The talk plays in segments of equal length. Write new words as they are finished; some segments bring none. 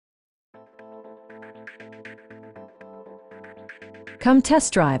Come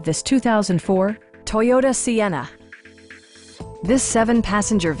test drive this 2004 Toyota Sienna. This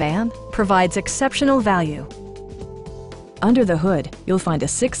 7-passenger van provides exceptional value. Under the hood, you'll find a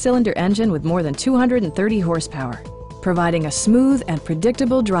 6-cylinder engine with more than 230 horsepower, providing a smooth and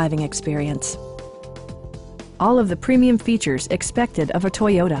predictable driving experience. All of the premium features expected of a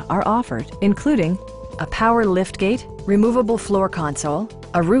Toyota are offered, including a power liftgate, removable floor console,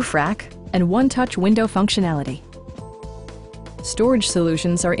 a roof rack, and one-touch window functionality. Storage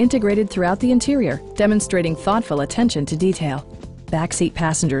solutions are integrated throughout the interior, demonstrating thoughtful attention to detail. Backseat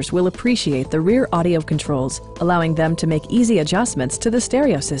passengers will appreciate the rear audio controls, allowing them to make easy adjustments to the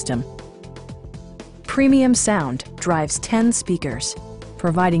stereo system. Premium sound drives 10 speakers,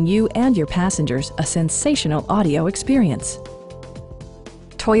 providing you and your passengers a sensational audio experience.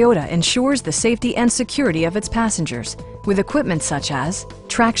 Toyota ensures the safety and security of its passengers with equipment such as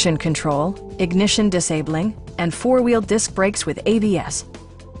traction control, ignition disabling, and 4-wheel disc brakes with ABS.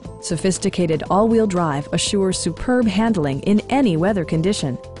 Sophisticated all-wheel drive assures superb handling in any weather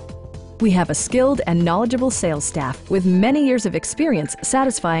condition. We have a skilled and knowledgeable sales staff with many years of experience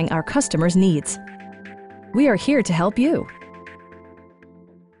satisfying our customers' needs. We are here to help you.